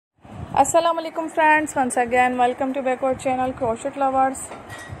Assalamualaikum friends, once again welcome to back our channel Crochet Lovers.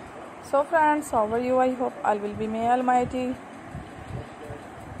 So friends, how are you? I hope all will be may almighty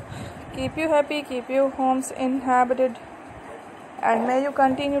keep you happy, keep your homes inhabited, and may you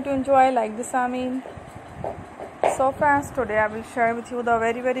continue to enjoy like this. So friends, today I will share with you the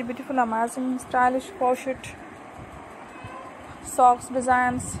very beautiful, amazing, stylish crochet socks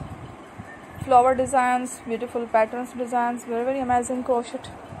designs, flower designs, beautiful patterns designs, very amazing crochet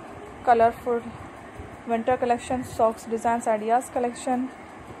colorful winter collection socks designs ideas collection.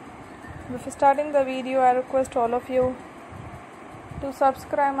 Before starting the video, I request all of you to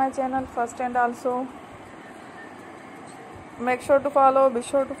subscribe my channel first, and also make sure to follow, be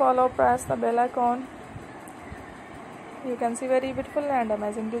sure to follow, press the bell icon. You can see very beautiful and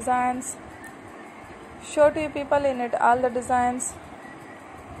amazing designs. Show to you people in it all the designs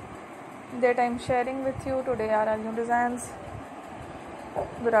that I am sharing with you today are all new designs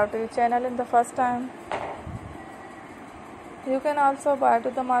brought to your channel in the first time. You can also buy to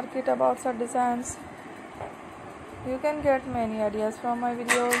the market about such designs. You can get many ideas from my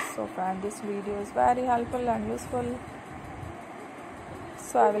videos. So friend, this video is very helpful and useful.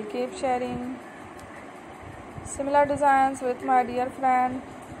 So I will keep sharing similar designs with my dear friend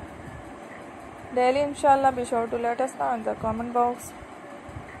daily, inshallah. Be sure to let us know in the comment box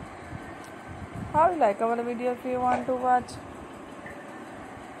how you like our video. If you want to watch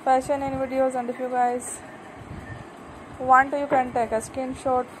fashion in videos, and if you guys want to, you can take a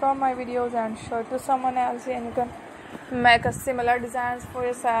screenshot from my videos and show it to someone else, and you can make a similar designs for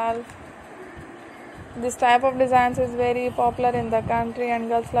yourself. This type of designs is very popular in the country and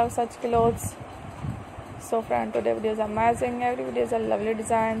girls love such clothes. So friend, today video is amazing. Every video is a lovely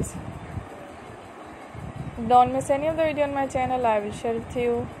designs. Don't miss any of the video on my channel. I will share with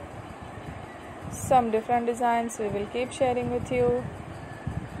you some different designs. We will keep sharing with you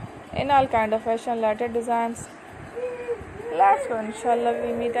in all kind of fashion related designs. Let's go, inshallah.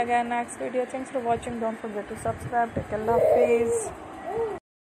 We meet again next video. Thanks for watching. Don't forget to subscribe. Take care. Love, peace.